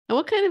And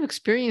what kind of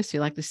experience do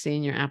you like to see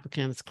in your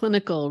applicants?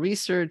 Clinical,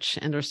 research,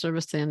 and or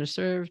service to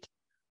underserved?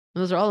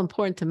 Those are all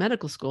important to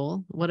medical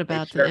school. What They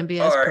about the sure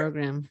MBS are.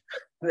 program?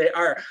 They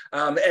are.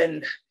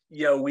 And,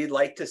 we'd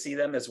like to see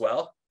them as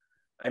well.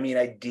 I mean,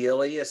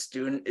 ideally, a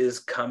student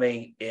is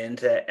coming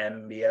into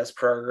MBS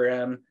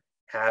program,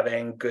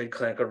 having good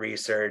clinical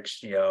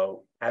research,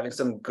 having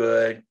some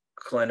good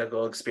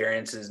clinical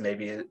experiences,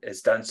 maybe has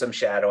done some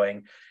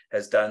shadowing,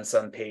 has done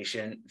some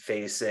patient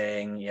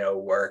facing,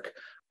 work,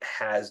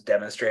 has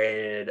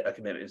demonstrated a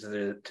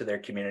commitment to their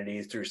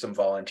communities through some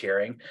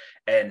volunteering,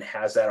 and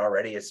has that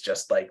already. It's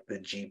just like the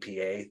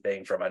GPA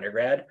thing from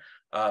undergrad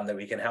that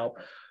we can help.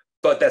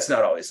 But that's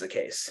not always the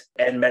case.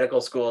 And medical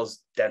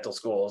schools, dental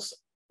schools,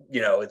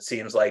 it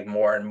seems like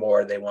more and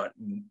more they want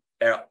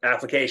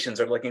applications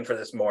are looking for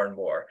this more and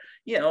more.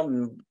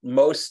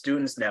 Most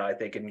students now, I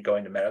think, in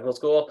going to medical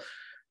school,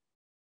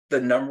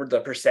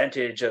 the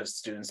percentage of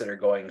students that are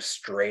going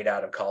straight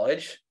out of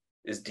college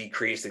is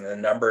decreasing. The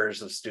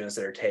numbers of students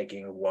that are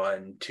taking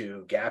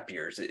 1-2 gap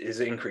years is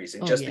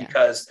increasing, just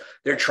because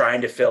they're trying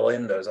to fill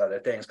in those other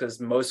things, because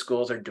most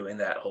schools are doing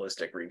that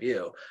holistic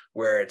review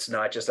where it's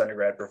not just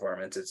undergrad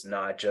performance, it's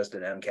not just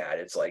an MCAT.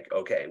 It's like,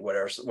 okay, what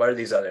are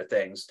these other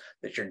things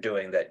that you're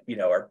doing that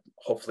are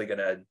hopefully going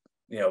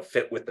to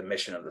fit with the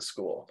mission of the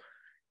school,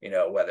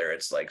 whether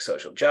it's like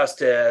social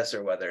justice,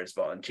 or whether it's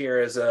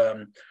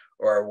volunteerism,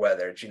 or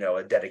whether it's,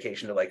 a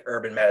dedication to like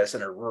urban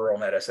medicine or rural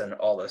medicine,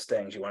 all those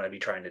things you want to be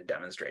trying to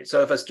demonstrate.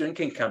 So if a student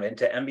can come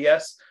into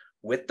MBS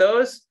with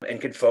those and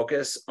can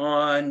focus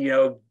on,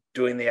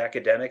 doing the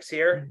academics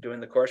here, doing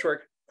the coursework,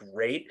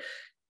 great.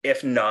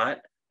 If not,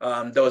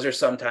 those are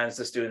sometimes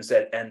the students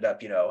that end up,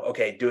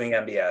 doing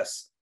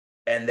MBS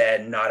and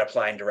then not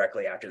applying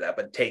directly after that,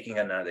 but taking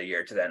another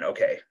year to then,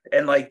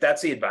 And like,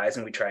 that's the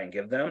advising we try and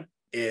give them,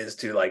 is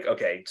to like,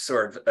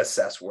 sort of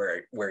assess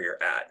where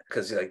you're at.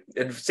 Because like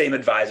same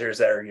advisors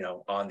that are,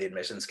 on the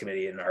admissions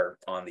committee and are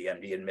on the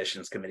MD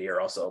admissions committee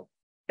are also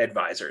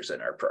advisors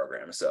in our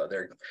program. So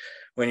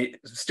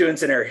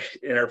students in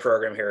our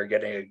program here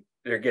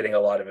are getting a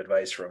lot of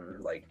advice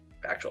from like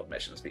actual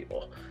admissions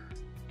people.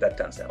 That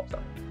tends to help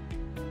them.